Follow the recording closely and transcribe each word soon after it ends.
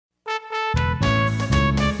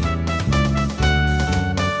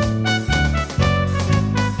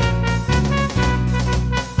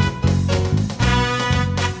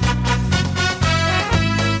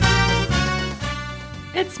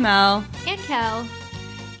Mel. And Kel.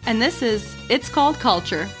 And this is It's Called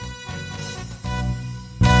Culture.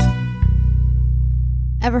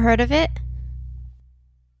 Ever heard of it?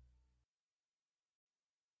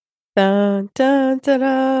 Dun, dun, dun,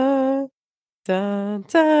 dun. Dun,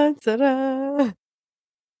 dun, dun, dun.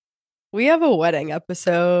 We have a wedding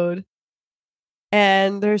episode,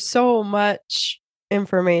 and there's so much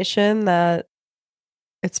information that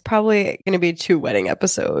it's probably going to be 2 wedding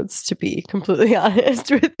episodes, to be completely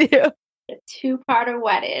honest with you. A 2-parter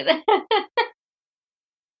wedding.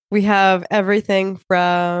 We have everything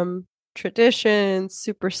from traditions,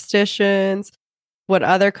 superstitions, what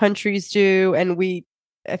other countries do, and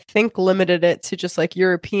I think limited it to just like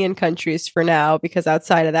European countries for now, because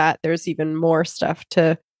outside of that there's even more stuff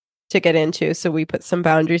to get into. So we put some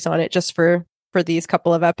boundaries on it just for these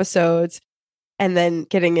couple of episodes, and then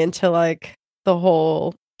getting into like the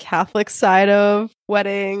whole Catholic side of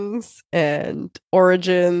weddings and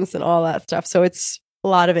origins and all that stuff. So it's a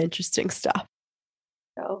lot of interesting stuff.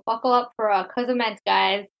 So buckle up for a cuz immense,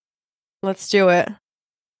 guys. Let's do it.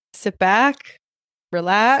 Sit back,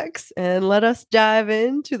 relax, and let us dive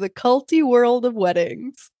into the culty world of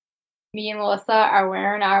weddings. Me and Melissa are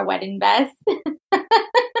wearing our wedding vests.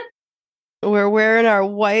 We're wearing our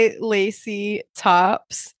white lacy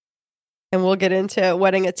tops, and we'll get into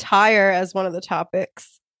wedding attire as one of the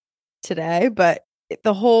topics today. But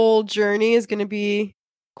the whole journey is going to be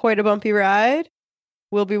quite a bumpy ride.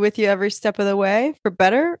 We'll be with you every step of the way, for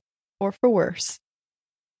better or for worse.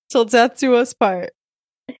 Till death do us part.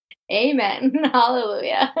 Amen.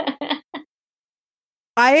 Hallelujah.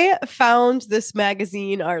 I found this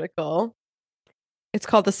magazine article. It's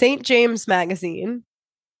called the St. James Magazine.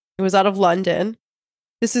 It was out of London.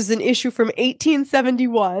 This is an issue from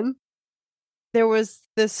 1871. There was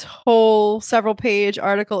this whole several-page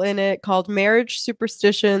article in it called Marriage,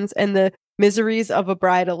 Superstitions, and the Miseries of a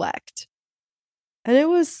Bride-Elect. And it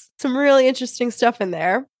was some really interesting stuff in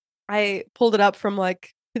there. I pulled it up from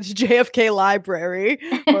like the JFK Library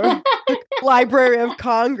or the Library of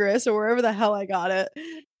Congress or wherever the hell I got it.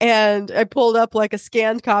 And I pulled up like a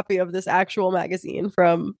scanned copy of this actual magazine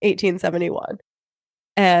from 1871.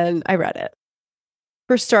 And I read it.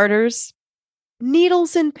 For starters,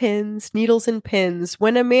 needles and pins.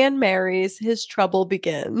 When a man marries, his trouble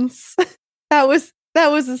begins. that was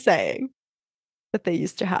a saying that they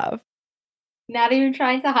used to have. Not even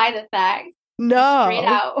trying to hide the facts. No. Straight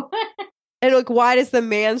out. And like, why does the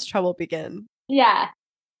man's trouble begin? Yeah.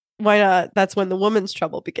 Why not? That's when the woman's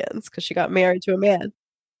trouble begins, because she got married to a man.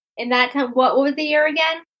 In that time, what was the year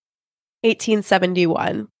again?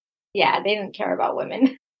 1871. Yeah, they didn't care about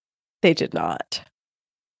women. They did not.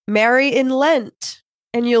 Marry in Lent,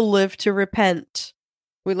 and you'll live to repent.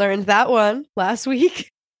 We learned that one last week.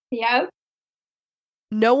 Yep.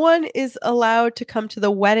 No one is allowed to come to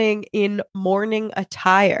the wedding in mourning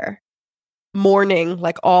attire. Mourning,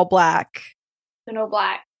 like all black. So no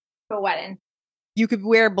black for wedding. You could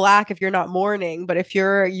wear black if you're not mourning, but if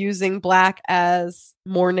you're using black as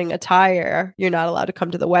mourning attire, you're not allowed to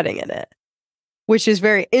come to the wedding in it. Which is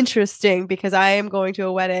very interesting, because I am going to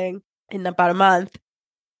a wedding in about a month.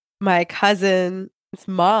 My cousin's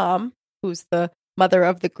mom, who's the mother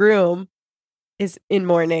of the groom, is in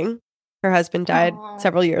mourning. Her husband died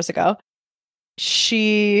several years ago.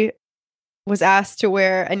 She was asked to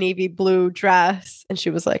wear a navy blue dress, and she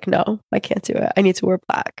was like, no, I can't do it. I need to wear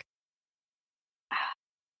black.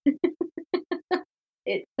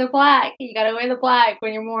 It's the black. You gotta wear the black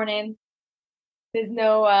when you're mourning. There's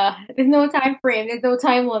no time frame. There's no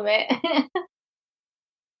time limit.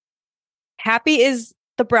 Happy is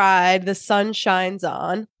the bride the sun shines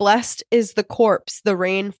on. Blessed is the corpse the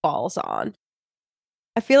rain falls on.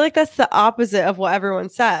 I feel like that's the opposite of what everyone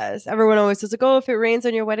says. Everyone always says, like, oh, if it rains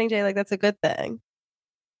on your wedding day, like, that's a good thing.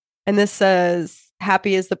 And this says,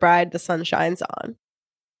 happy is the bride the sun shines on.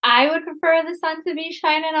 I would prefer the sun to be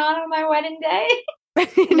shining on my wedding day.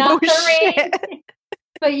 No Not the rain. shit.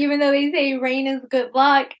 But even though they say rain is good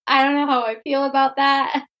luck, I don't know how I feel about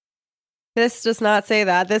that. This does not say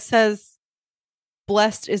that. This says,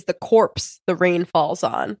 blessed is the corpse the rain falls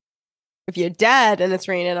on. If you're dead and it's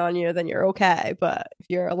raining on you, then you're okay. But if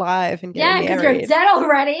you're alive and getting because married, you're dead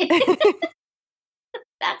already.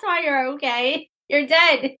 That's why you're okay. You're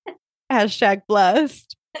dead. Hashtag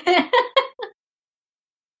blessed.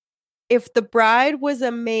 If the bride was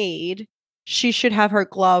a maid, she should have her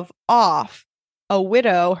glove off. A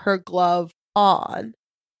widow, her glove on.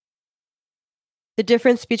 The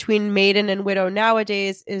difference between maiden and widow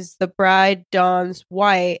nowadays is the bride dons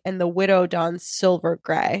white and the widow dons silver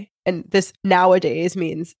gray. And this nowadays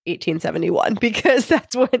means 1871, because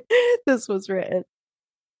that's when this was written.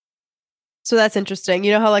 So that's interesting.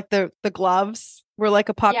 You know how like the gloves were like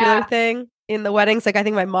a popular thing in the weddings? Like I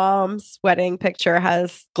think my mom's wedding picture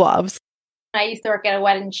has gloves. When I used to work at a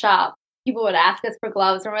wedding shop, people would ask us for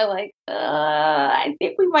gloves, and we're like, I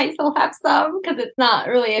think we might still have some because it's not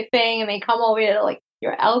really a thing, and they come all the way to like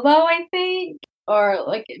your elbow, I think, or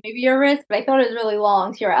like maybe your wrist, but I thought it was really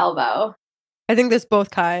long to your elbow. I think there's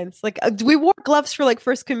both kinds. Like we wore gloves for like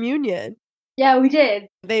first communion. Yeah, we did.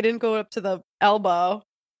 They didn't go up to the elbow.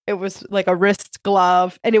 It was like a wrist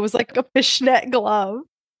glove, and it was like a fishnet glove.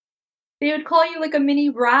 They would call you like a mini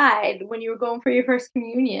bride when you were going for your first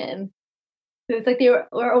communion. So it's like they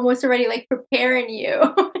were almost already like preparing you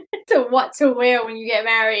to what to wear when you get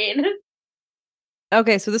married.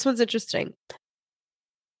 Okay, so this one's interesting.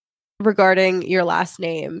 Regarding your last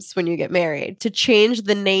names when you get married, to change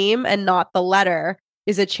the name and not the letter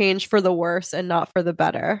is a change for the worse and not for the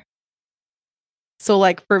better. So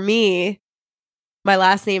like for me, my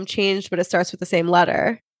last name changed, but it starts with the same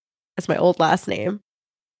letter as my old last name.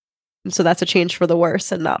 And so that's a change for the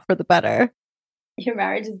worse and not for the better. Your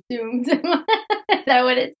marriage is doomed. Is that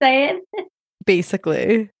what it's saying?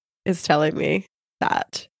 Basically, is telling me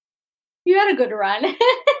that. You had a good run.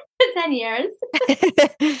 10 years.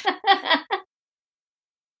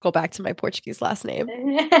 Go back to my Portuguese last name.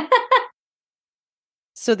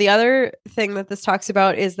 So the other thing that this talks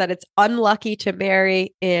about is that it's unlucky to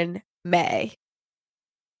marry in May.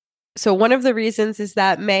 So one of the reasons is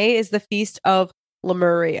that May is the feast of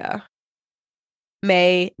Lemuria.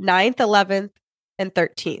 May 9th, 11th, and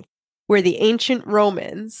 13th, where the ancient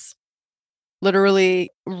Romans,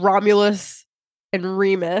 literally Romulus and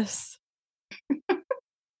Remus.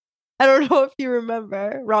 I don't know if you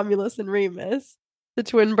remember Romulus and Remus, the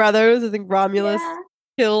twin brothers. I think Romulus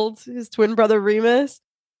killed his twin brother Remus.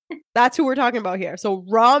 That's who we're talking about here. So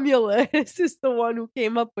Romulus is the one who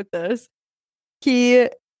came up with this. He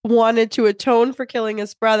wanted to atone for killing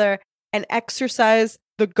his brother and exorcise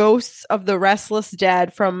the ghosts of the restless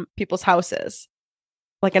dead from people's houses,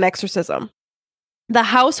 like an exorcism. The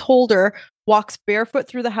householder walks barefoot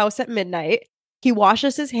through the house at midnight. He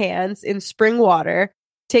washes his hands in spring water,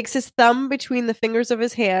 takes his thumb between the fingers of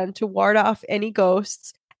his hand to ward off any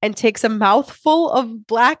ghosts, and takes a mouthful of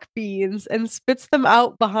black beans and spits them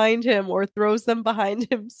out behind him or throws them behind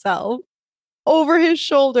himself over his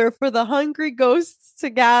shoulder for the hungry ghosts to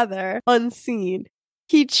gather unseen.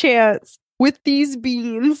 He chants, "With these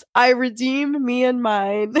beans, I redeem me and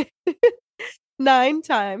mine." 9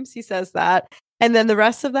 times he says that. And then the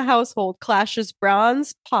rest of the household clashes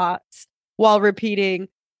bronze pots while repeating,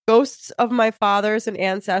 "Ghosts of my fathers and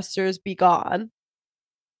ancestors, be gone."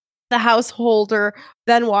 The householder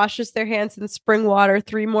then washes their hands in spring water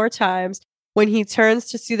 3 more times. When he turns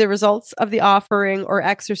to see the results of the offering or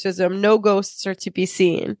exorcism, no ghosts are to be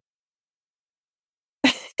seen.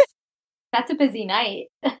 That's a busy night.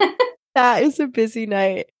 That is a busy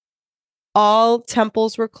night. All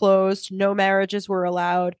temples were closed. No marriages were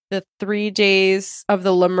allowed. The 3 days of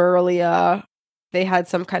the Lemuria, they had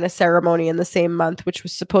some kind of ceremony in the same month, which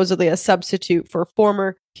was supposedly a substitute for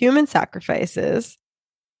former human sacrifices.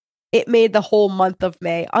 It made the whole month of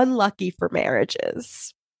May unlucky for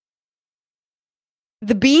marriages.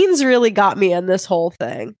 The beans really got me in this whole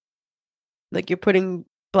thing. Like you're putting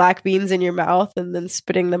black beans in your mouth and then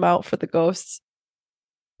spitting them out for the ghosts.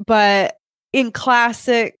 But in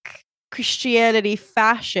classic Christianity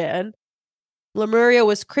fashion, Lemuria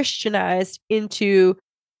was Christianized into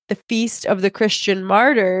the feast of the Christian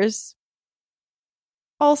martyrs,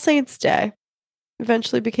 All Saints' Day.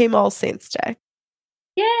 Eventually became All Saints' Day.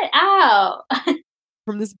 Get out.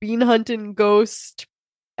 From this bean hunting ghost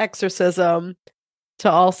exorcism to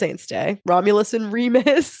All Saints' Day. Romulus and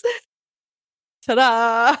Remus.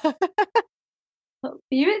 Ta-da!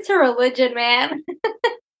 Leave it to religion, man.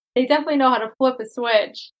 They definitely know how to flip a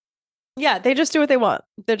switch. Yeah, they just do what they want.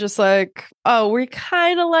 They're just like, oh, we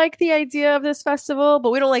kind of like the idea of this festival, but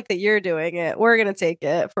we don't like that you're doing it. We're going to take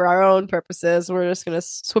it for our own purposes. We're just going to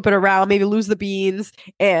swip it around, maybe lose the beans,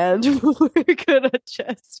 and we're going to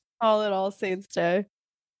just call it All Saints' Day.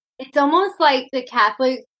 It's almost like the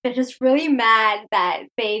Catholics, they're just really mad that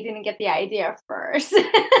they didn't get the idea first.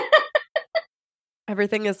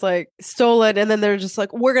 Everything is like stolen, and then they're just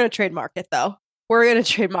like, we're going to trademark it, though. We're going to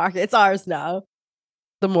trademark it. It's ours now.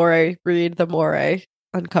 The more I read, the more I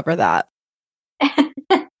uncover that.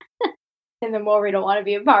 And the more we don't want to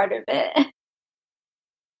be a part of it.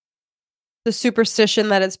 The superstition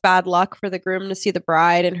that it's bad luck for the groom to see the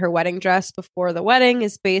bride in her wedding dress before the wedding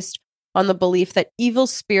is based on the belief that evil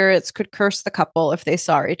spirits could curse the couple if they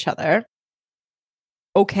saw each other.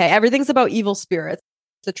 Okay, everything's about evil spirits.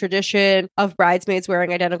 The tradition of bridesmaids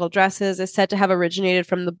wearing identical dresses is said to have originated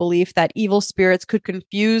from the belief that evil spirits could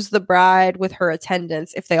confuse the bride with her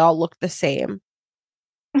attendants if they all looked the same.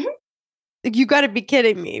 Like, you got to be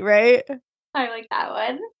kidding me, right? I like that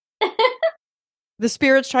one. The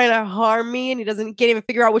spirit's trying to harm me and he can't even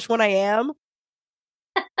figure out which one I am.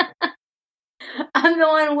 I'm the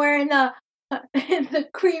one wearing the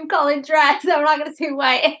cream colored dress. I'm not gonna say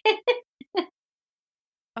white.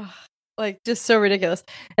 Like, just so ridiculous.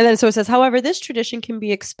 And then so it says, however, this tradition can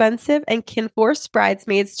be expensive and can force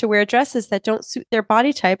bridesmaids to wear dresses that don't suit their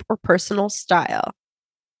body type or personal style.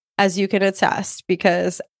 As you can attest,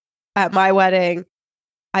 because at my wedding,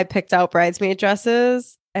 I picked out bridesmaid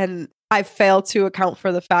dresses and I failed to account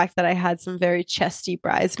for the fact that I had some very chesty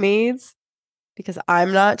bridesmaids because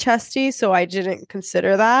I'm not chesty, so I didn't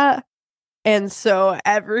consider that. And so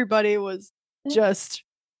everybody was just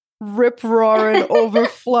rip-roaring,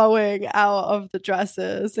 overflowing out of the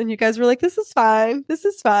dresses. And you guys were like, this is fine. This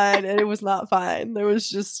is fine. And it was not fine. There was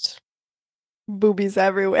just boobies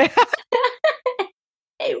everywhere.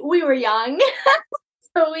 We were young,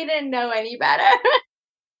 so we didn't know any better.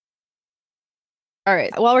 All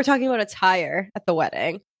right. While we're talking about attire at the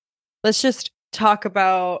wedding, let's just talk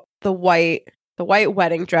about the white. The white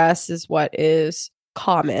wedding dress is what is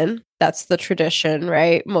common. That's the tradition,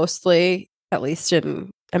 right? Mostly, at least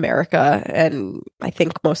in America and I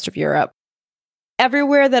think most of Europe.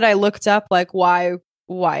 Everywhere that I looked up, like, why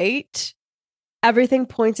white, everything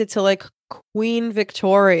pointed to like Queen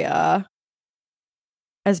Victoria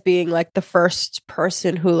as being like the first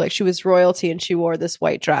person who, like, she was royalty and she wore this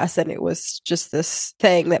white dress, and it was just this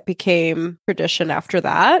thing that became tradition after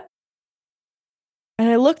that. And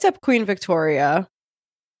I looked up Queen Victoria.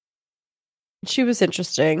 She was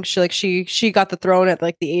interesting. She got the throne at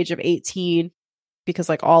like the age of 18 because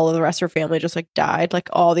like all of the rest of her family just like died. Like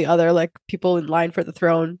all the other like people in line for the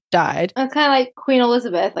throne died. It's kind of like Queen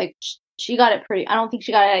Elizabeth. Like she got it pretty. I don't think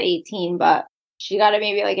she got it at 18, but she got it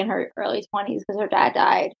maybe like in her early 20s because her dad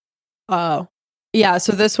died. Oh, yeah.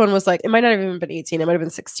 So this one was like, it might not have even been 18. It might have been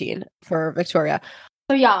 16 for Victoria.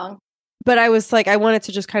 So young. But I was like, I wanted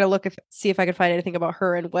to just kind of see if I could find anything about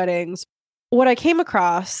her and weddings. What I came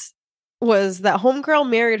across was that homegirl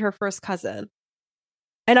married her first cousin.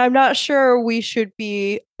 And I'm not sure we should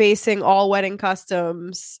be basing all wedding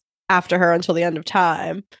customs after her until the end of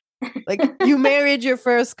time. Like, you married your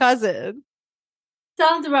first cousin.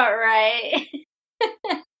 Sounds about right.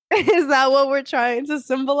 Is that what we're trying to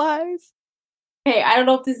symbolize? Hey, I don't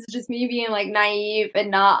know if this is just me being like naive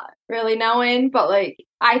and not really knowing, but like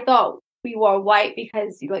I thought we wore white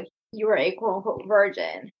because like you were a quote unquote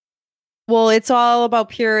virgin. Well, it's all about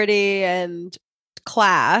purity and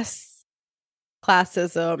classism,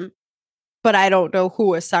 but I don't know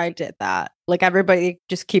who assigned it that. Like, everybody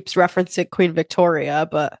just keeps referencing Queen Victoria,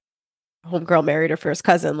 but homegirl married her first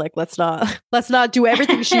cousin. Like, let's not do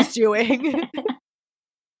everything she's doing.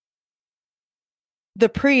 The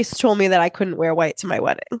priest told me that I couldn't wear white to my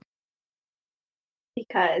wedding.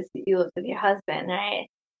 Because you lived with your husband, right?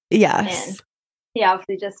 Yes. And he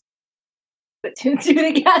obviously just put two and two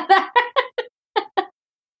together.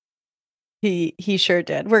 He sure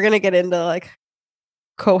did. We're gonna get into like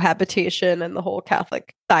cohabitation and the whole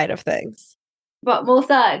Catholic side of things. But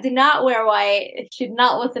Melissa did not wear white. She did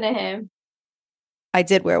not listen to him. I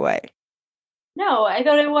did wear white. No, I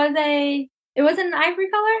thought it wasn't an ivory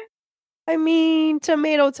color. I mean,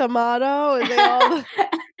 tomato. Is they all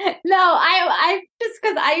No, I just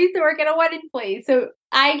because I used to work at a wedding place, so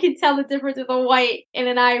I could tell the difference with a white and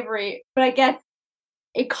an ivory. But I guess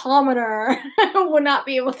a commoner would not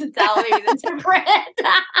be able to tell maybe the difference.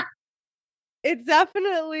 It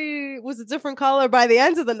definitely was a different color by the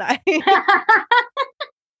end of the night.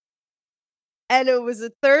 And it was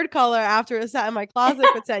a third color after it sat in my closet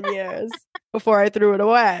for 10 years before I threw it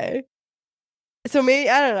away. So maybe,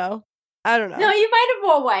 I don't know. No, you might have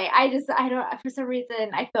worn white. I don't, for some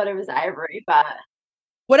reason, I thought it was ivory, but.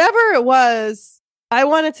 Whatever it was, I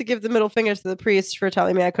wanted to give the middle finger to the priest for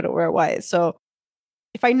telling me I couldn't wear white. So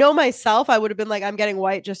if I know myself, I would have been like, I'm getting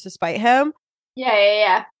white just to spite him.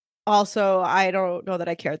 Yeah. Also, I don't know that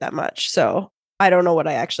I cared that much. So I don't know what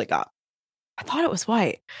I actually got. I thought it was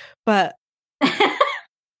white, but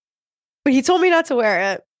he told me not to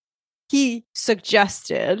wear it. He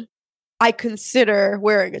suggested I consider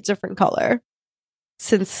wearing a different color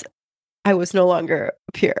since I was no longer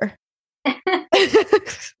pure.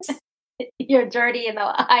 You're dirty in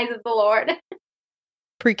the eyes of the Lord.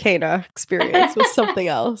 Pre-Cana experience was something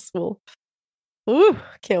else. Well,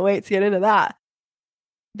 can't wait to get into that.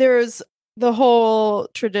 There's the whole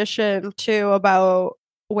tradition too about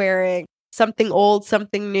wearing something old,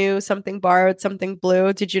 something new, something borrowed, something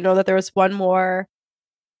blue. Did you know that there was one more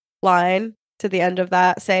line to the end of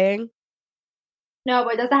that saying? No,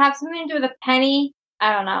 but does it have something to do with a penny?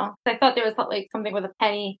 I don't know. I thought there was like something with a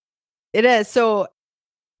penny. It is. So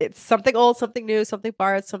it's something old, something new, something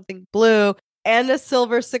borrowed, something blue, and a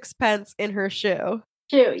silver sixpence in her shoe.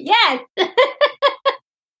 Shoe. Yes.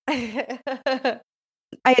 I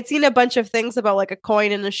had seen a bunch of things about like a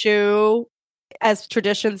coin in a shoe as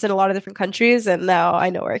traditions in a lot of different countries, and now I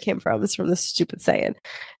know where it came from. It's from this stupid saying.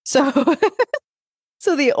 So,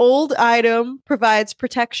 so the old item provides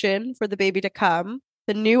protection for the baby to come.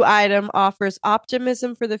 The new item offers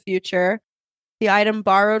optimism for the future. The item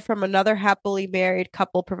borrowed from another happily married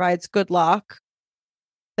couple provides good luck.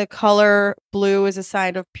 The color blue is a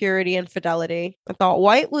sign of purity and fidelity. I thought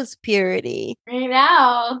white was purity. I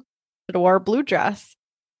know. I wore a blue dress.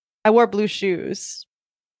 I wore blue shoes.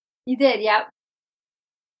 You did, yep.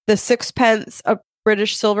 The sixpence, a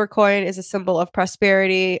British silver coin, is a symbol of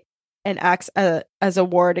prosperity and acts as a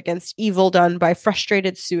ward against evil done by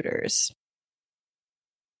frustrated suitors.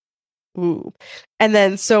 Ooh. And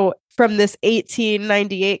then, so from this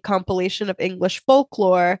 1898 compilation of English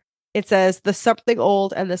folklore, it says the something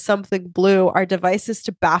old and the something blue are devices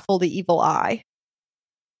to baffle the evil eye.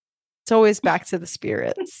 It's always back to the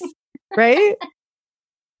spirits, right?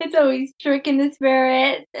 It's always tricking the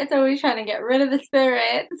spirits. It's always trying to get rid of the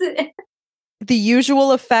spirits. The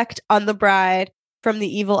usual effect on the bride from the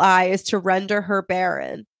evil eye is to render her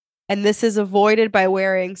barren, and this is avoided by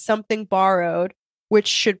wearing something borrowed, which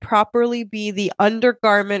should properly be the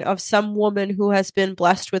undergarment of some woman who has been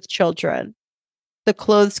blessed with children. The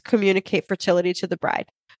clothes communicate fertility to the bride.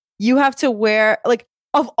 You have to wear, like,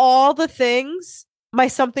 of all the things, my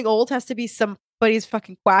something old has to be somebody's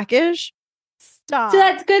fucking quackish. Stop. So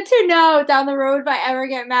that's good to know down the road if I ever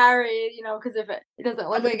get married, because if it doesn't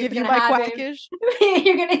look I'm like gonna give it's you gonna my happen, quackish.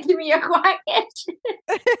 you're gonna give me your quackish.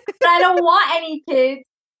 But I don't want any kids,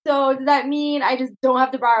 so does that mean I just don't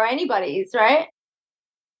have to borrow anybody's, right?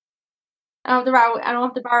 I don't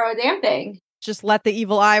have to borrow a damn thing. Just let the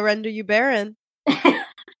evil eye render you barren.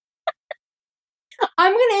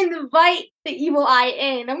 I'm gonna invite the evil eye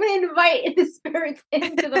in. I'm gonna invite the spirits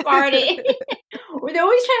into the party. They're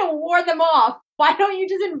always trying to ward them off. Why don't you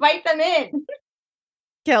just invite them in?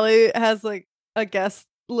 Kelly has like a guest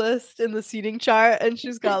list in the seating chart, and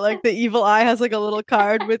she's got like the evil eye has like a little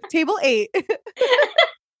card with table 8.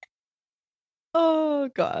 Oh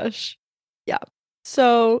gosh. Yeah.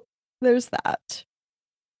 So there's that.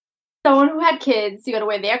 Someone who had kids, you gotta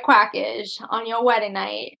wear their quackish on your wedding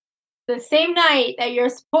night. The same night that you're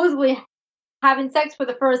supposedly having sex for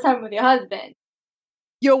the first time with your husband.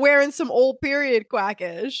 You're wearing some old period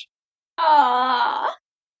quackish. Ah,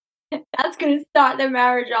 that's gonna start the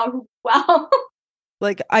marriage off well.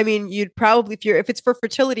 Like, I mean, you'd probably, if it's for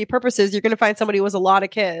fertility purposes, you're gonna find somebody who has a lot of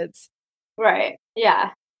kids. Right. Yeah.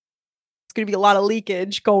 It's gonna be a lot of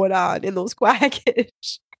leakage going on in those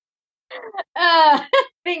quackish.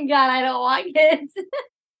 Thank God I don't want kids.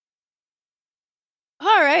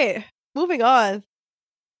 All right, moving on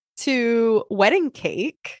to wedding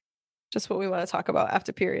cake. Just what we want to talk about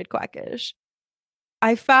after period quackish.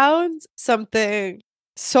 I found something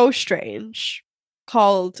so strange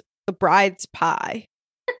called the bride's pie.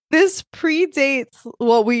 This predates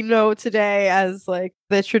what we know today as like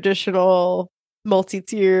the traditional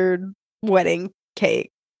multi-tiered wedding cake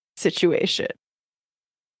situation.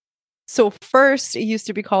 So first, it used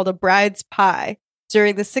to be called a bride's pie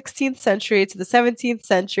during the 16th century to the 17th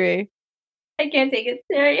century. I can't take it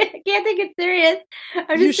serious. I can't take it serious.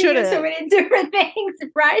 I'm You just thinking of so shouldn't. many different things.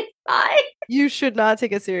 Bride's pie. You should not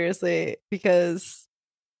take it seriously because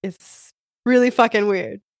it's really fucking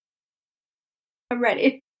weird. I'm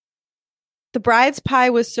ready. The bride's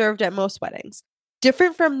pie was served at most weddings.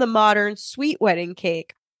 Different from the modern sweet wedding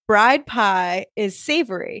cake, bride pie is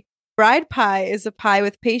savory. Bride pie is a pie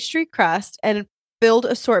with pastry crust and filled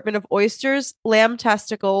assortment of oysters, lamb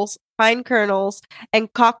testicles, pine kernels,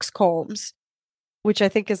 and coxcombs, which I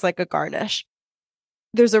think is like a garnish.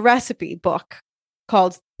 There's a recipe book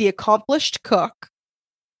called The Accomplished Cook,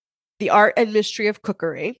 The Art and Mystery of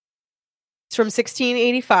Cookery. It's from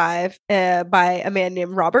 1685 by a man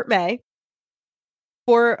named Robert May.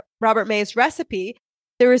 For Robert May's recipe,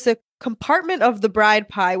 there is a compartment of the bride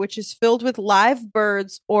pie which is filled with live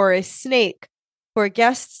birds or a snake for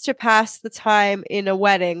guests to pass the time in a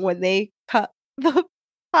wedding when they cut the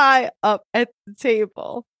pie up at the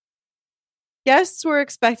table. Guests were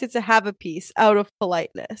expected to have a piece out of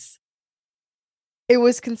politeness. It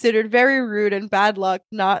was considered very rude and bad luck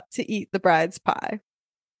not to eat the bride's pie.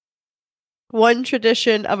 One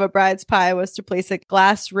tradition of a bride's pie was to place a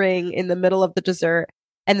glass ring in the middle of the dessert,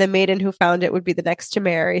 and the maiden who found it would be the next to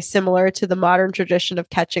marry, similar to the modern tradition of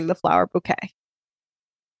catching the flower bouquet.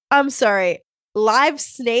 I'm sorry, live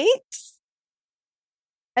snakes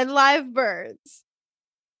and live birds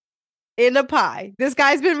in a pie. This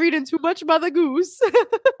guy's been reading too much Mother Goose.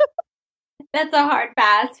 That's a hard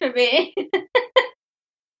pass for me.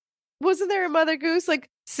 Wasn't there a Mother Goose like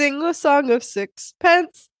sing a song of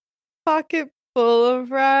sixpence, pocket full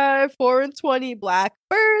of rye, 4 and 20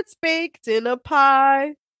 blackbirds baked in a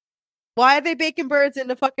pie? Why are they baking birds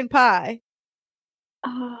in a fucking pie?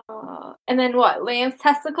 And then what? Lamb's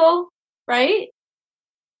testicle, right?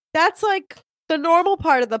 That's like the normal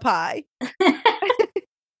part of the pie.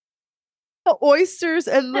 The oysters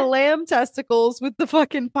and the lamb testicles with the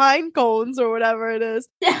fucking pine cones or whatever it is.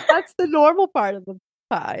 That's the normal part of the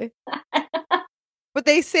pie. But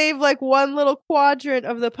they save like one little quadrant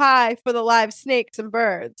of the pie for the live snakes and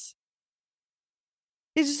birds.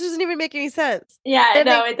 It just doesn't even make any sense. Yeah, and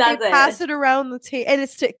no, it doesn't. They pass it around the table,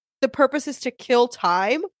 and the purpose is to kill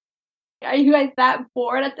time. Are you guys that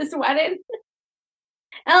bored at this wedding?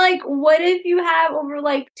 And like, what if you have over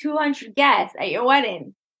like 200 guests at your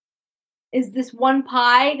wedding? Is this one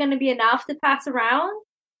pie going to be enough to pass around?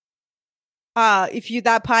 If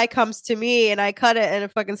that pie comes to me and I cut it and a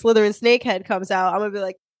fucking Slytherin snake head comes out, I'm gonna be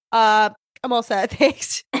like, I'm all set,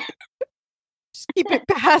 thanks. Just keep it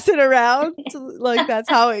passing around. Like that's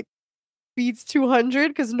how it feeds 200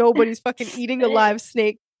 because nobody's fucking eating a live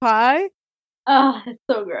snake pie. Oh, it's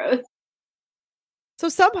so gross. So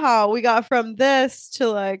somehow we got from this to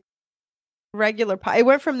like regular pie. It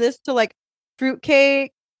went from this to like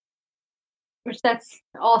fruitcake. Which that's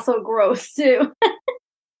also gross too.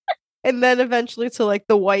 And then eventually to like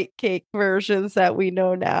the white cake versions that we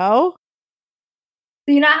know now.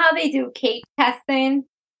 So you know how they do cake testing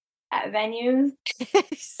at venues?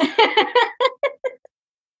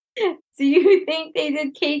 Do you think they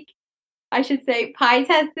did pie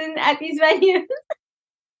testing at these venues?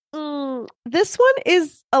 This one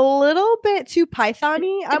is a little bit too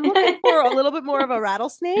Python-y. I'm looking for a little bit more of a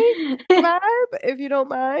rattlesnake vibe, if you don't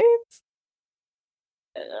mind.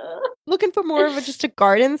 Looking for more of just a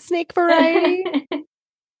garden snake variety. I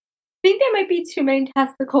think there might be too many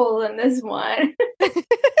testicles in this one.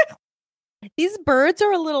 These birds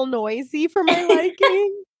are a little noisy for my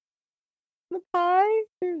liking. The pie,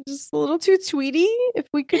 they're just a little too tweety. If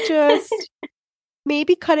we could just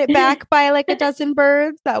maybe cut it back by like a dozen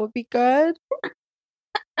birds, that would be good.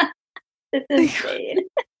 It's insane.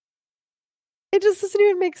 It just doesn't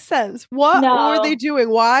even make sense. What were they doing?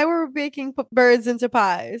 Why were we baking birds into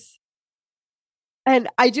pies? And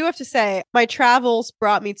I do have to say, my travels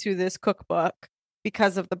brought me to this cookbook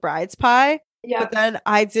because of the bride's pie. Yep. But then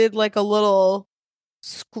I did like a little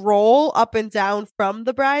scroll up and down from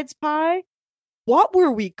the bride's pie. What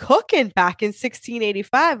were we cooking back in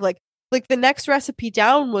 1685? Like the next recipe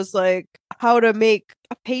down was like how to make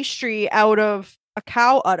a pastry out of a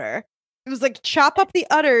cow udder. It was like chop up the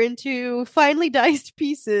udder into finely diced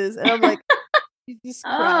pieces. And I'm like, Jesus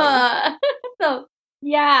Christ. So,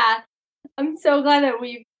 yeah. I'm so glad that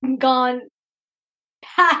we've gone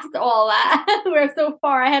past all that. We're so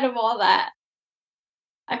far ahead of all that.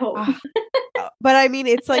 I hope. But I mean,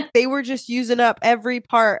 it's like they were just using up every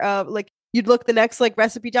part of like, you'd look the next like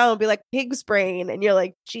recipe down and be like pig's brain. And you're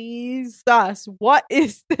like, Jesus, what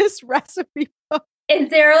is this recipe? Is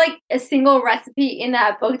there like a single recipe in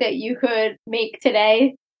that book that you could make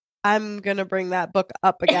today? I'm going to bring that book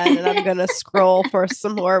up again and I'm going to scroll for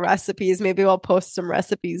some more recipes. Maybe I'll post some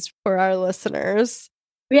recipes for our listeners.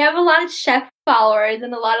 We have a lot of chef followers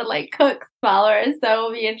and a lot of like cooks followers, so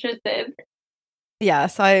we'll be interested.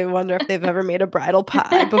 Yes, I wonder if they've ever made a bridal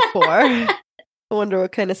pie before. I wonder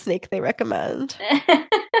what kind of snake they recommend.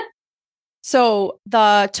 So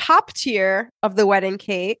the top tier of the wedding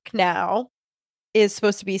cake now is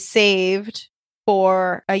supposed to be saved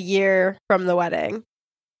for a year from the wedding.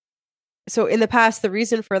 So in the past, the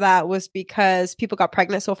reason for that was because people got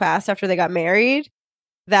pregnant so fast after they got married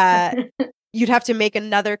that you'd have to make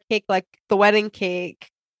another cake like the wedding cake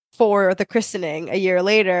for the christening a year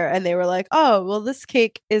later. And they were like, oh, well, this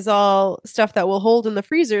cake is all stuff that will hold in the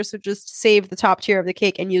freezer. So just save the top tier of the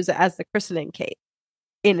cake and use it as the christening cake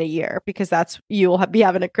in a year because you'll be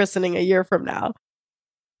having a christening a year from now.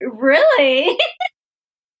 Really?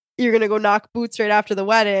 You're going to go knock boots right after the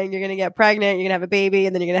wedding. You're going to get pregnant. You're going to have a baby.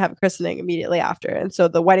 And then you're going to have a christening immediately after. And so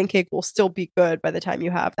the wedding cake will still be good by the time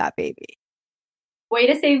you have that baby. Way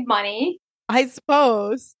to save money. I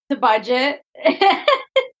suppose. The budget.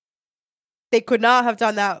 They could not have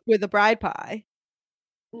done that with a bride pie.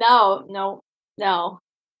 No.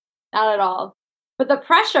 not at all. But the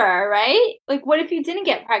pressure, right? Like, what if you didn't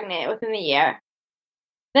get pregnant within the year?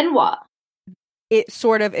 Then what? It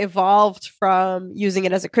sort of evolved from using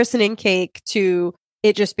it as a christening cake to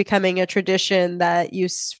it just becoming a tradition that you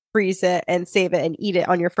freeze it and save it and eat it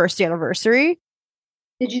on your first anniversary.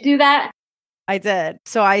 Did you do that? I did.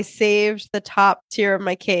 So I saved the top tier of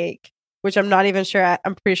my cake, which I'm not even sure.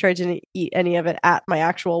 I'm pretty sure I didn't eat any of it at my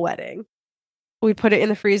actual wedding. We put it in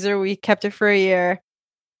the freezer. We kept it for a year.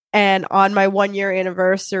 And on my 1 year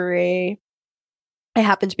anniversary, I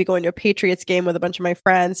happened to be going to a Patriots game with a bunch of my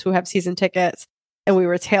friends who have season tickets, and we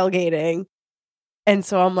were tailgating. And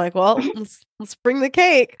so I'm like, well, let's bring the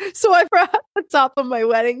cake. So I brought the top of my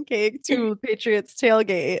wedding cake to Patriots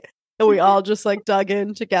tailgate, and we all just like dug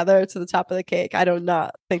in together to the top of the cake. I do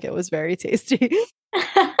not think it was very tasty.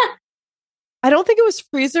 I don't think it was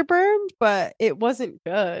freezer burned, but it wasn't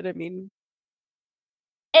good. I mean,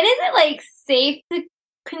 and is it like safe to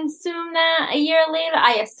consume that a year later?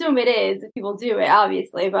 I assume it is if people do it,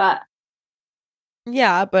 obviously, but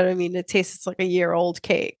yeah, but I mean, it tastes like a year-old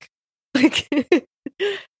cake. Like,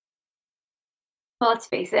 well, let's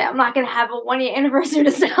face it, I'm not gonna have a 1 year anniversary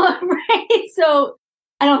to celebrate, so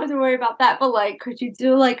I don't have to worry about that. But like, could you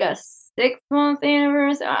do like a 6 month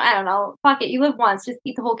anniversary? I don't know. Fuck it, you live once, just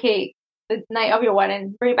eat the whole cake the night of your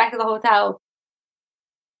wedding. Bring it back to the hotel.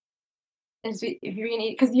 And if you're gonna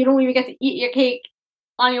eat, because you don't even get to eat your cake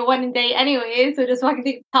on your wedding day anyway, so just fucking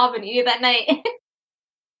take the top and eat it that night.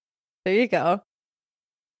 there you go.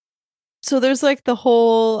 So there's like the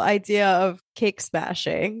whole idea of cake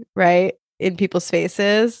smashing, right? In people's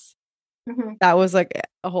faces. Mm-hmm. That was like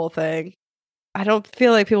a whole thing. I don't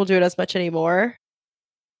feel like people do it as much anymore.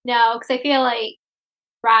 No, because I feel like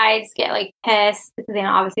brides get like pissed because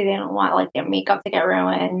obviously they don't want like their makeup to get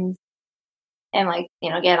ruined and like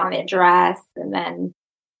get on their dress, and then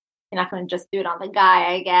you're not going to just do it on the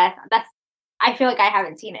guy. I guess I feel like I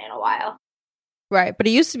haven't seen it in a while. Right, but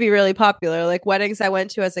it used to be really popular. Like weddings I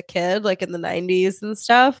went to as a kid, like in the 90s and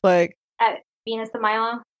stuff. Like at Venus de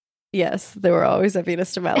Milo. Yes, they were always at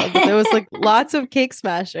Venus de Milo, but there was like lots of cake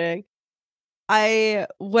smashing. I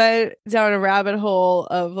went down a rabbit hole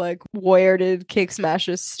of like, where did cake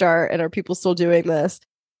smashes start, and are people still doing this?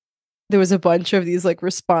 There was a bunch of these like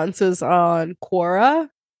responses on Quora,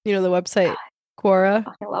 the website Quora.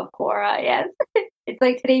 I love Quora. Yes, it's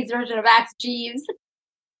like today's version of Ask Jeeves.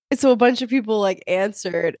 So a bunch of people like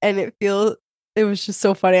answered, and it was just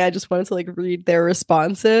so funny. I just wanted to like read their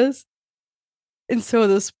responses. And so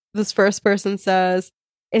this first person says,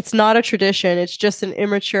 it's not a tradition. It's just an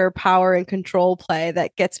immature power and control play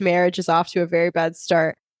that gets marriages off to a very bad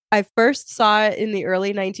start. I first saw it in the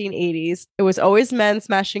early 1980s. It was always men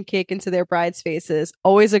smashing cake into their brides' faces,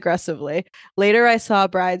 always aggressively. Later, I saw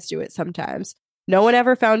brides do it sometimes. No one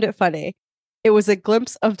ever found it funny. It was a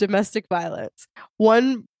glimpse of domestic violence.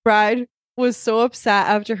 One bride was so upset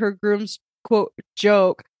after her groom's quote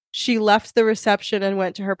joke, she left the reception and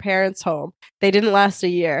went to her parents' home. They didn't last a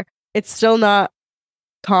year. It's still not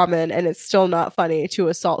common, and it's still not funny to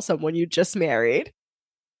assault someone you just married.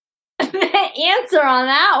 Answer on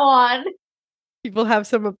that one. People have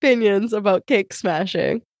some opinions about cake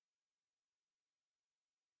smashing.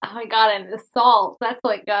 Oh my god, and assault. That's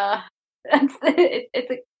like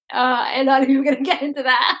I'm not even gonna get into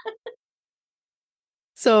that.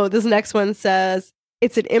 So this next one says,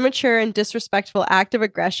 it's an immature and disrespectful act of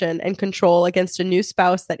aggression and control against a new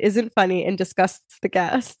spouse that isn't funny and disgusts the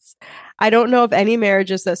guests. I don't know of any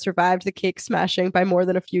marriages that survived the cake smashing by more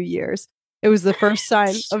than a few years. It was the first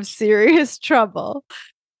sign of serious trouble.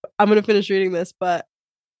 I'm going to finish reading this, but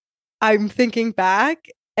I'm thinking back,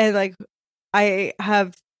 and like, I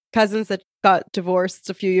have cousins that got divorced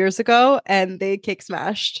a few years ago, and they cake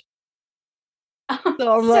smashed.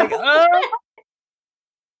 So I'm like, oh.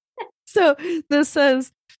 So this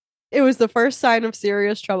says, it was the first sign of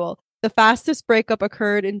serious trouble. The fastest breakup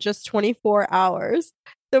occurred in just 24 hours.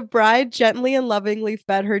 The bride gently and lovingly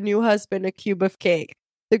fed her new husband a cube of cake.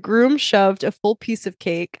 The groom shoved a full piece of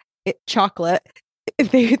cake, chocolate.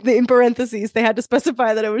 In parentheses, they had to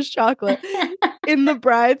specify that it was chocolate, in the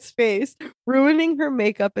bride's face, ruining her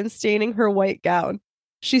makeup and staining her white gown.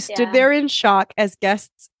 She stood there in shock as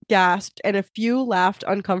guests gasped and a few laughed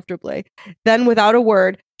uncomfortably. Then, without a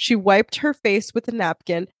word, she wiped her face with a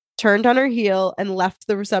napkin, turned on her heel, and left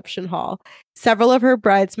the reception hall. Several of her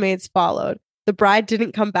bridesmaids followed. The bride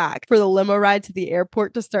didn't come back for the limo ride to the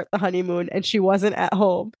airport to start the honeymoon, and she wasn't at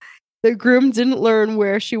home. The groom didn't learn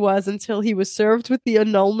where she was until he was served with the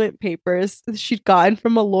annulment papers she'd gotten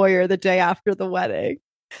from a lawyer the day after the wedding.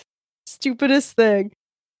 Stupidest thing.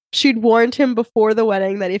 She'd warned him before the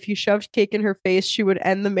wedding that if he shoved cake in her face, she would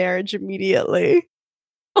end the marriage immediately.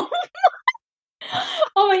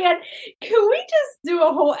 my god. Can we just do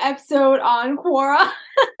a whole episode on Quora?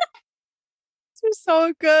 This was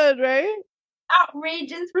so good, right?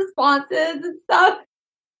 Outrageous responses and stuff.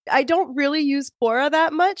 I don't really use Quora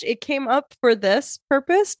that much. It came up for this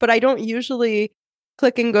purpose, but I don't usually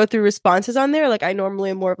click and go through responses on there. Like I normally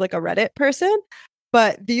am more of like a Reddit person,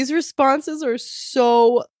 but these responses are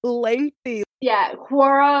so lengthy. Yeah,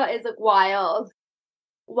 Quora is like wild.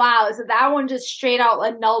 Wow, so that one just straight out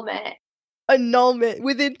annulment. Annulment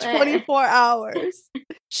within 24 hours.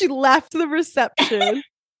 She left the reception.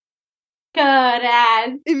 Good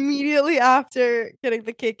ass. Immediately after getting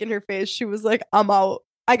the cake in her face, she was like, I'm out.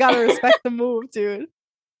 I gotta respect the move, dude.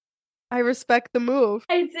 I respect the move.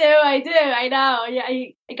 I do. I know. Yeah,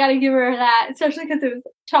 I gotta give her that, especially because it was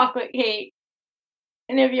chocolate cake.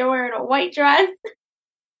 And if you're wearing a white dress.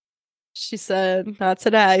 She said, not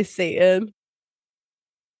today, Satan.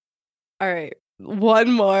 All right.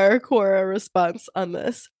 One more Quora response on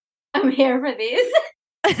this. I'm here for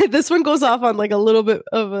these. This one goes off on like a little bit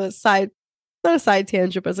of a side, not a side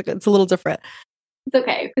tangent, but it's a little different. It's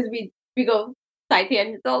okay, because we go side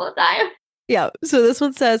tangents all the time. Yeah. So this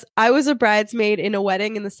one says, I was a bridesmaid in a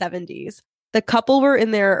wedding in the 70s. The couple were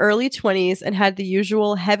in their early 20s and had the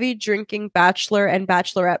usual heavy drinking bachelor and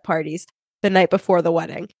bachelorette parties the night before the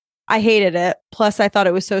wedding. I hated it. Plus, I thought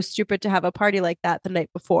it was so stupid to have a party like that the night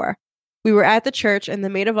before. We were at the church and the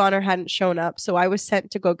maid of honor hadn't shown up, so I was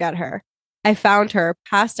sent to go get her. I found her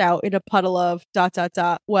passed out in a puddle of ...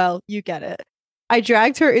 Well, you get it. I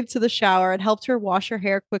dragged her into the shower and helped her wash her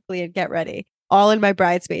hair quickly and get ready, all in my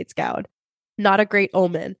bridesmaid's gown. Not a great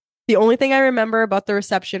omen. The only thing I remember about the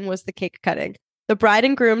reception was the cake cutting. The bride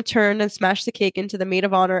and groom turned and smashed the cake into the maid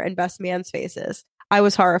of honor and best man's faces. I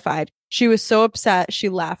was horrified. She was so upset she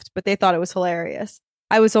left, but they thought it was hilarious.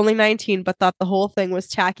 I was only 19, but thought the whole thing was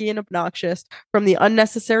tacky and obnoxious, from the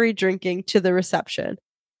unnecessary drinking to the reception.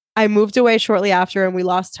 I moved away shortly after and we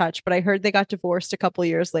lost touch, but I heard they got divorced a couple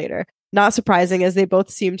years later. Not surprising, as they both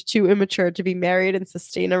seemed too immature to be married and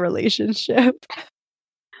sustain a relationship.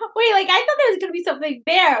 Wait, like I thought there was gonna be something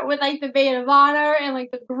there with like the maid of honor and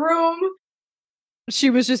like the groom. She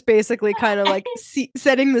was just basically kind of like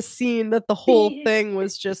setting the scene that the whole thing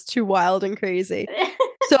was just too wild and crazy.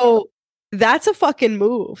 So that's a fucking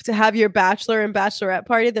move, to have your bachelor and bachelorette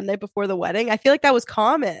party the night before the wedding. I feel like that was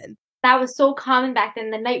common. That was so common back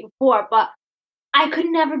then, the night before, but I could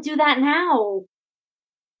never do that now.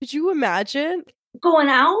 Could you imagine? Going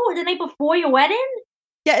out the night before your wedding?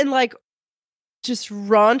 Getting like just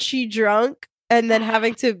raunchy drunk and then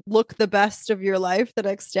having to look the best of your life the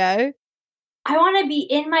next day. I want to be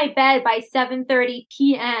in my bed by 7:30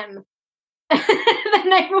 p.m. the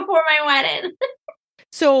night before my wedding.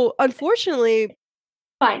 So unfortunately,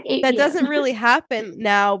 fine, 8 that p.m. doesn't really happen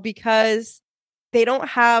now because they don't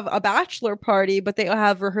have a bachelor party, but they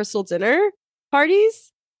have rehearsal dinner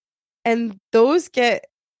parties. And those get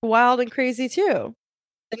wild and crazy too.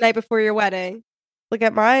 The night before your wedding. Look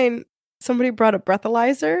at mine. Somebody brought a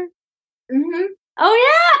breathalyzer. Mm-hmm. Oh,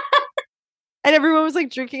 yeah. And everyone was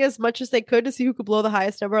like drinking as much as they could to see who could blow the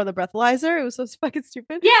highest number on the breathalyzer. It was so fucking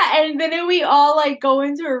stupid. Yeah, and then we all like go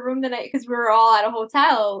into a room the night, because we were all at a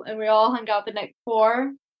hotel and we all hung out the night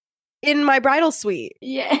before. In my bridal suite.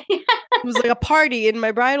 Yeah. It was like a party in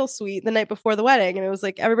my bridal suite the night before the wedding. And it was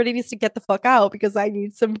like, everybody needs to get the fuck out because I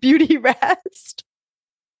need some beauty rest.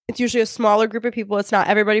 It's usually a smaller group of people. It's not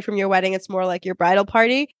everybody from your wedding. It's more like your bridal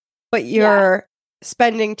party. But you're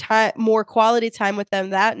spending time, more quality time with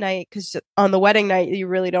them that night, because on the wedding night, you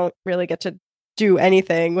really don't really get to do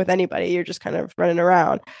anything with anybody. You're just kind of running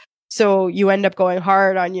around. So you end up going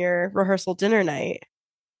hard on your rehearsal dinner night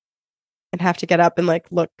and have to get up and like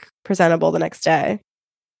look presentable the next day.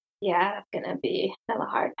 Yeah, that's gonna be a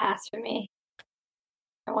hard pass for me.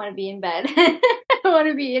 I want to be in bed. I want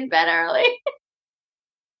to be in bed early.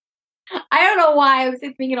 I don't know why I was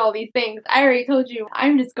thinking all these things. I already told you,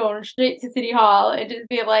 I'm just going straight to City Hall and just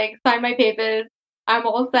be like, sign my papers. I'm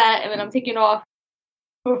all set, and then I'm taking off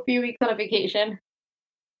for a few weeks on a vacation.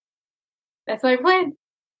 That's my plan.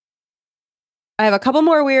 I have a couple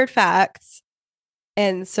more weird facts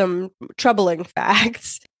and some troubling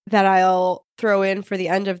facts that I'll throw in for the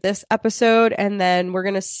end of this episode. And then we're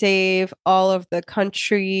going to save all of the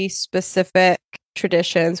country specific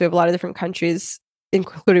traditions. We have a lot of different countries,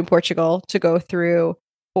 including Portugal, to go through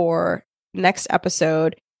for next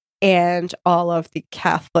episode, and all of the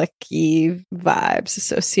Catholic-y vibes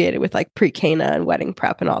associated with like pre-Cana and wedding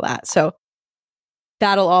prep and all that. So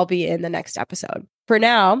that'll all be in the next episode. For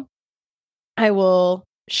now, I will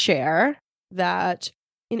share that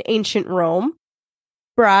in ancient Rome,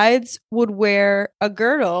 brides would wear a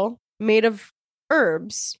girdle made of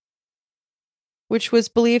herbs. which was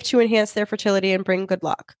believed to enhance their fertility and bring good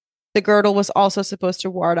luck. The girdle was also supposed to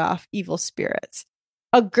ward off evil spirits.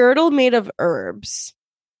 A girdle made of herbs.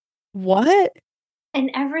 What?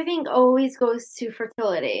 And everything always goes to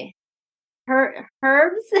fertility.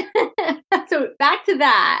 Herbs? So back to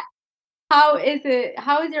that. How is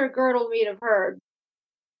your girdle made of herbs?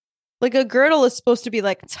 Like a girdle is supposed to be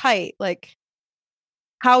like tight. Like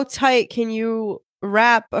how tight can you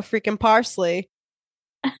wrap a freaking parsley?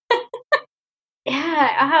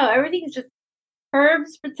 Yeah, everything's just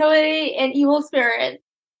herbs, fertility, and evil spirits.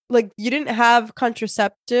 Like you didn't have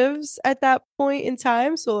contraceptives at that point in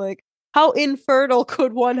time, so like how infertile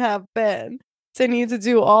could one have been to need to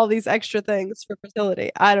do all these extra things for fertility?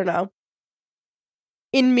 I don't know.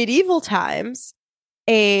 In medieval times,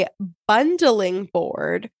 a bundling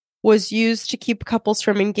board was used to keep couples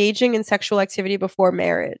from engaging in sexual activity before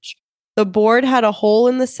marriage. The board had a hole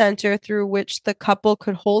in the center through which the couple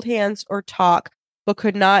could hold hands or talk, but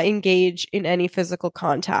could not engage in any physical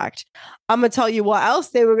contact. I'm going to tell you what else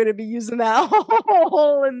they were going to be using that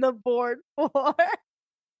hole in the board for.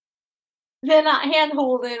 They're not hand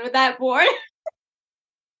holding with that board.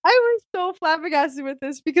 I was so flabbergasted with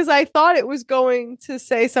this because I thought it was going to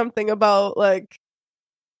say something about, like,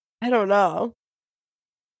 I don't know.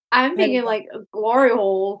 I'm thinking like a glory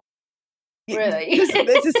hole. Really?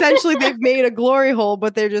 It's essentially they've made a glory hole,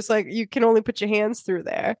 but they're just like, you can only put your hands through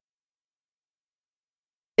there.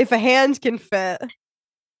 If a hand can fit.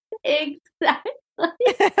 Exactly.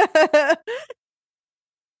 But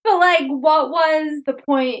like, what was the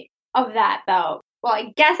point of that though? Well,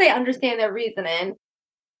 I guess I understand their reasoning.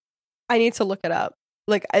 I need to look it up.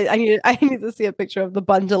 Like I need to see a picture of the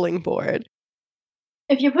bundling board.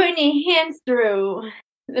 If you're putting your hands through,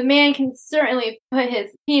 the man can certainly put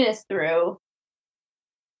his penis through.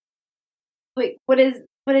 Like, what is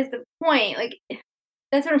the point? Like,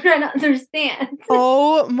 that's what I'm trying to understand.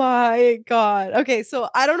 Oh my god. Okay, so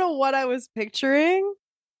I don't know what I was picturing,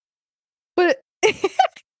 but I'm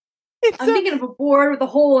thinking of a board with a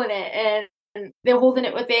hole in it, and they're holding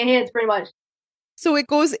it with their hands pretty much. So it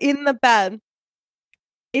goes in the bed.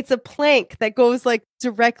 It's a plank that goes like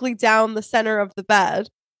directly down the center of the bed,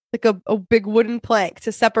 like a big wooden plank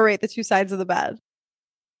to separate the two sides of the bed.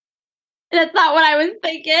 That's not what I was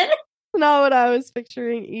thinking. Not what I was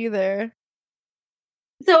picturing either.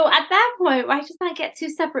 So at that point, why just not get two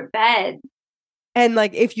separate beds? And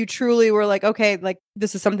like, if you truly were like, okay, like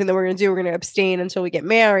this is something that we're going to do, we're going to abstain until we get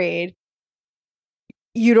married.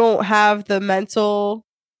 You don't have the mental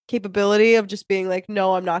capability of just being like,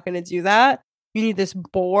 no, I'm not going to do that. You need this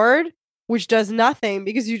board, which does nothing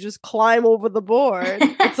because you just climb over the board.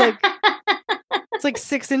 It's like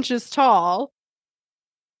 6 inches tall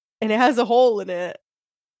and it has a hole in it.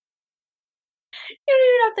 You don't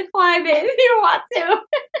even have to climb it if you don't want to.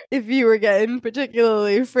 If you were getting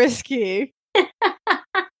particularly frisky. I'm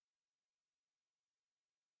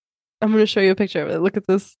going to show you a picture of it. Look at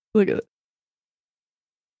this. Look at it.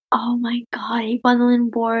 Oh my god, a bundling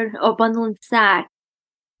board or bundling sack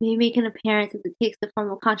may make an appearance as it takes the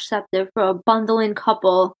form of contraceptive for a bundling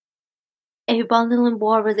couple. A bundling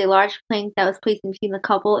board was a large plank that was placed between the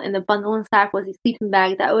couple, and the bundling sack was a sleeping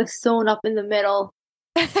bag that was sewn up in the middle.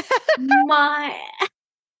 My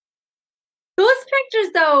those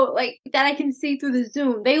pictures though, like that I can see through the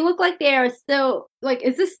Zoom, they look like they are still like,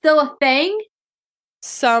 is this still a thing?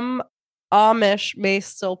 Some Amish may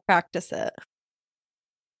still practice it.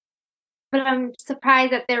 But I'm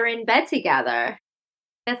surprised that they're in bed together.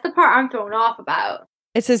 That's the part I'm thrown off about.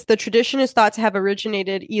 It says the tradition is thought to have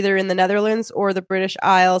originated either in the Netherlands or the British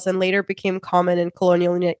Isles and later became common in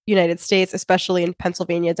colonial United States, especially in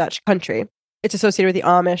Pennsylvania Dutch country. It's associated with the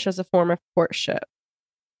Amish as a form of courtship,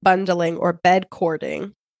 bundling, or bed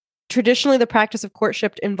courting. Traditionally, the practice of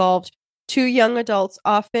courtship involved two young adults,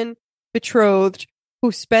 often betrothed,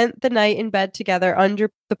 who spent the night in bed together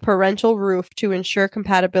under the parental roof to ensure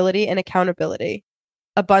compatibility and accountability.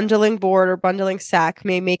 A bundling board or bundling sack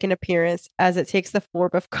may make an appearance as it takes the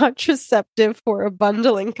form of contraceptive for a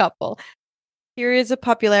bundling couple. Periods of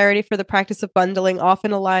popularity for the practice of bundling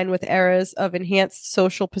often align with eras of enhanced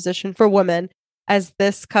social position for women, as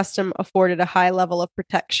this custom afforded a high level of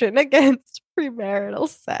protection against premarital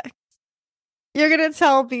sex. You're going to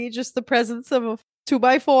tell me just the presence of a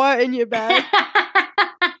 2x4 in your bed?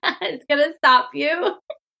 It's going to stop you.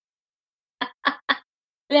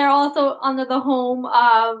 They're also under the home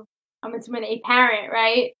of, I'm assuming, a parent,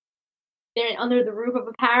 right? They're under the roof of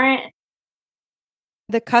a parent.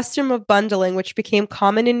 The custom of bundling, which became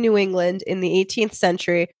common in New England in the 18th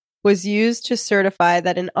century, was used to certify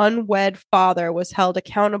that an unwed father was held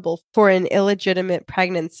accountable for an illegitimate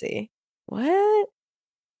pregnancy. What?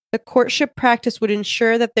 The courtship practice would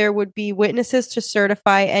ensure that there would be witnesses to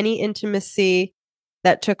certify any intimacy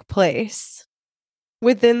that took place.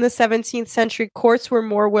 Within the 17th century, courts were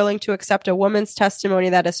more willing to accept a woman's testimony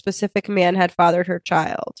that a specific man had fathered her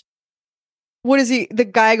child. What is the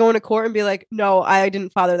guy going to court and be like, no, I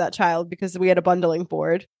didn't father that child because we had a bundling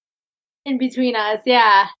board? In between us,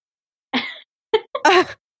 yeah. I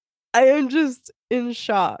am just in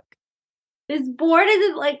shock. This board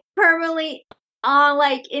isn't like permanently on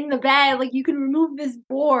like in the bed. Like you can remove this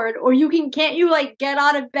board, or can't you like get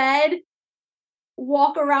out of bed,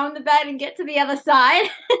 walk around the bed and get to the other side?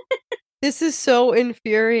 This is so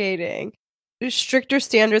infuriating. Stricter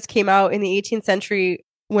standards came out in the 18th century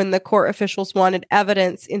when the court officials wanted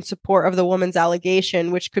evidence in support of the woman's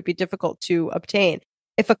allegation, which could be difficult to obtain.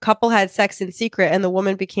 If a couple had sex in secret and the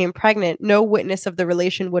woman became pregnant, no witness of the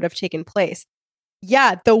relation would have taken place.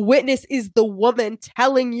 Yeah, the witness is the woman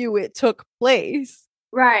telling you it took place.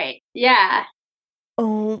 Right, yeah.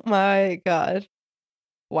 Oh my God.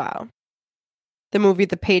 Wow. The movie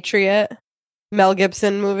The Patriot, Mel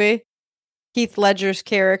Gibson movie. Heath Ledger's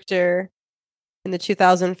character in the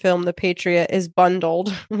 2000 film The Patriot is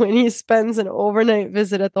bundled when he spends an overnight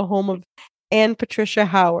visit at the home of Anne Patricia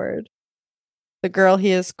Howard, the girl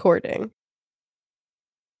he is courting.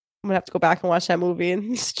 I'm gonna have to go back and watch that movie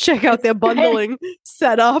and check out their bundling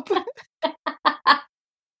setup.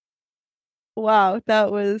 Wow,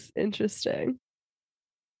 that was interesting.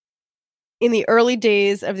 In the early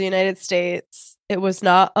days of the United States, it was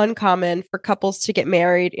not uncommon for couples to get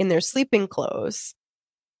married in their sleeping clothes.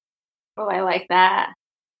 Oh, I like that.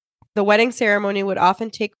 The wedding ceremony would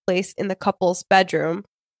often take place in the couple's bedroom,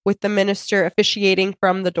 with the minister officiating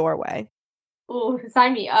from the doorway. Oh,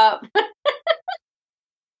 sign me up.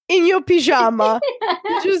 In your pajama.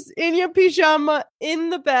 Just in your pajama, in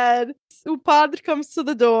the bed. O padre comes to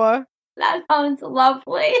the door. That sounds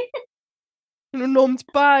lovely. No nome de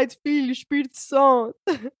Pai, de Filho, Espírito Santo.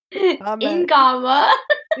 Amen. In cama.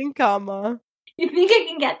 In cama. You think I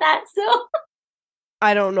can get that still?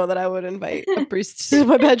 I don't know that I would invite a priest to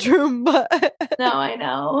my bedroom, but No, I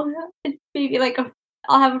know. It's maybe like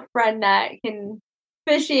I'll have a friend that can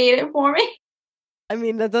officiate it for me. I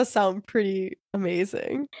mean, that does sound pretty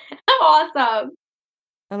amazing. Awesome.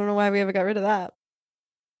 I don't know why we ever got rid of that.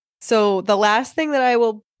 So the last thing that I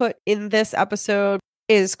will put in this episode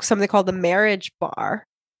is something called the marriage bar.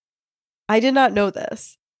 I did not know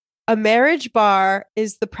this. A marriage bar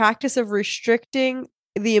is the practice of restricting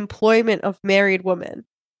the employment of married women.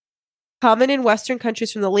 Common in Western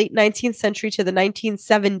countries from the late 19th century to the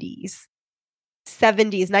 1970s.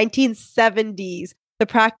 1970s. The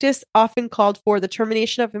practice often called for the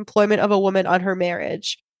termination of employment of a woman on her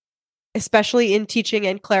marriage, especially in teaching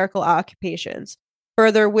and clerical occupations.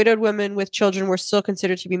 Further, widowed women with children were still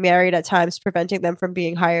considered to be married at times, preventing them from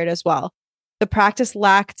being hired as well. The practice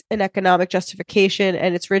lacked an economic justification,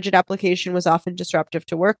 and its rigid application was often disruptive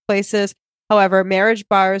to workplaces. However, marriage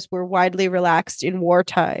bars were widely relaxed in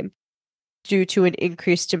wartime due to an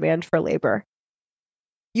increased demand for labor.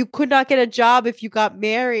 You could not get a job if you got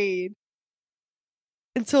married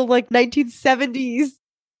until like 1970s.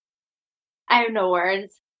 I have no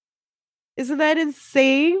words. Isn't that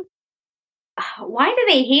insane? Why do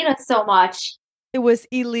they hate us so much? It was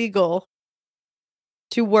illegal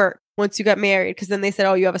to work once you got married, because then they said,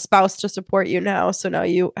 oh, you have a spouse to support you now, so now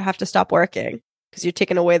you have to stop working because you're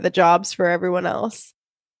taking away the jobs for everyone else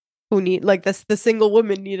who need, like, this. The single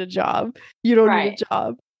women need a job. You don't need a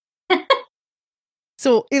job.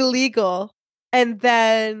 So illegal. And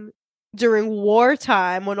then during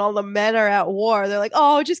wartime, when all the men are at war, they're like,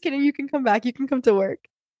 oh, just kidding, you can come back, you can come to work.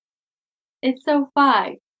 It's so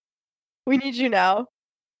fun. We need you now.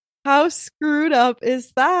 How screwed up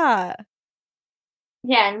is that?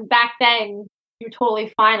 Yeah, and back then, you're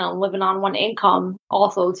totally fine on living on one income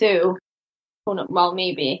also, too. Well,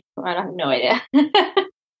 maybe. I have no idea.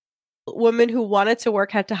 Women who wanted to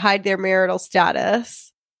work had to hide their marital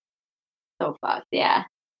status. So fucked, yeah.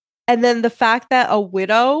 And then the fact that a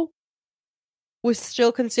widow was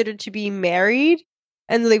still considered to be married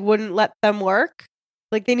and they wouldn't let them work.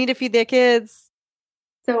 Like, they need to feed their kids.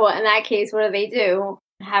 So in that case, what do?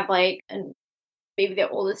 Have like maybe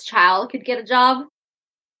their oldest child could get a job?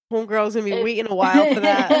 Homegirl's gonna be waiting a while for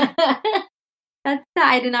that.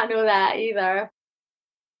 I did not know that either.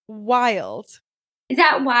 Wild. Is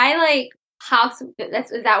that why like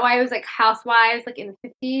is that why it was like housewives like in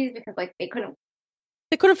the 50s? Because like they couldn't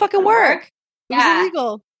fucking work. It was Yeah.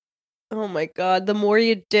 illegal. Oh my God. The more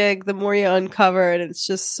you dig, the more you uncover, and it's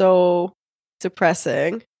just so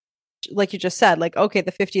depressing. Like you just said, like, okay,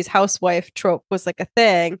 the 50s housewife trope was like a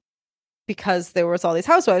thing because there was all these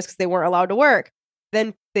housewives because they weren't allowed to work.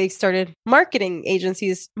 then they started marketing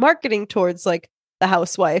agencies marketing towards like the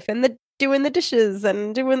housewife and the doing the dishes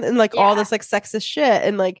and doing and like all this like sexist shit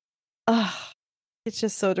and like, it's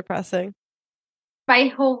just so depressing. My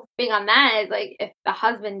whole thing on that is like, if the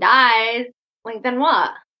husband dies, like, then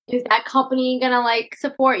what? Is that company gonna like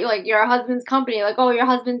support you? Like, your husband's company, like, oh, your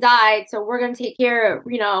husband died, so we're gonna take care of,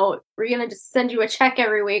 we're gonna just send you a check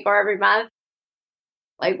every week or every month.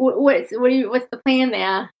 Like, what's the plan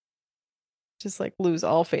there? Just like lose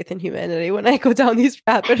all faith in humanity when I go down these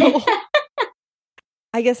rabbit holes.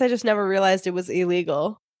 I guess I just never realized it was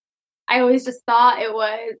illegal. I always just thought it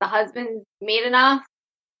was the husband's made enough.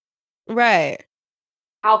 Right.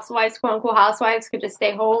 Housewives, quote unquote housewives, could just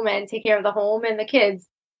stay home and take care of the home and the kids.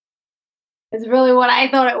 It's really what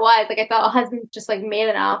I thought it was. Like, I thought a husband just like made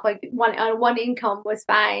enough. Like, one income was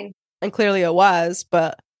fine. And clearly it was,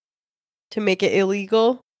 but to make it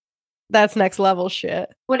illegal, that's next level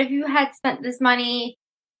shit. What if you had spent this money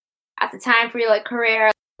at the time for your like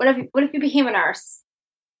career? What if you became a nurse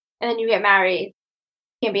and then you get married?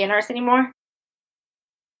 Can't be a nurse anymore?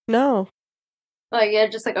 No. Like, you're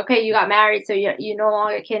just like, okay, you got married, so you no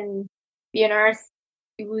longer can be a nurse.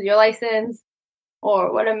 You lose your license.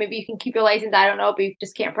 Or whatever, maybe you can keep your license, I don't know, but you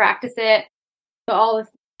just can't practice it. So all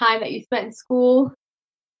this time that you spent in school.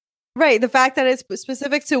 Right, the fact that it's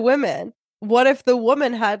specific to women. What if the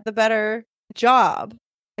woman had the better job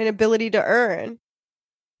and ability to earn?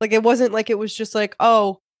 Like, it wasn't like it was just like,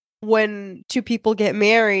 oh, when two people get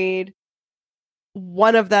married,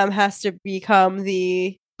 one of them has to become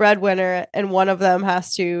the breadwinner and one of them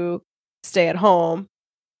has to stay at home.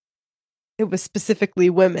 It was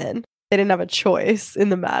specifically women. They didn't have a choice in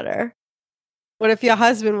the matter. What if your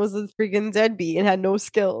husband was a freaking deadbeat and had no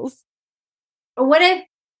skills? Or what if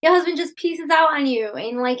your husband just pieces out on you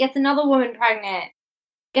and like gets another woman pregnant,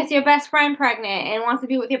 gets your best friend pregnant and wants to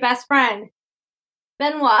be with your best friend?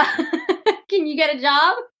 Then what? Can you get a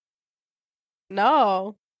job?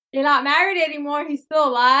 No. You're not married anymore. He's still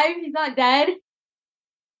alive. He's not dead.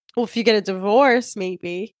 Well, if you get a divorce,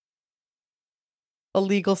 maybe. A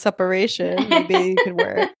legal separation, maybe it could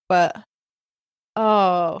work. But,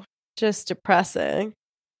 just depressing.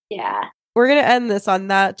 Yeah. We're going to end this on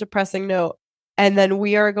that depressing note. And then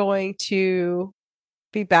we are going to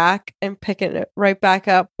be back and picking it right back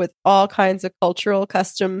up with all kinds of cultural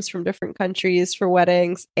customs from different countries for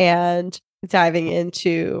weddings and diving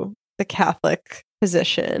into the Catholic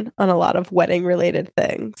position on a lot of wedding related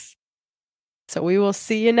things. So we will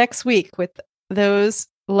see you next week with those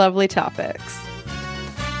lovely topics.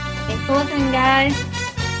 Thanks for listening, guys.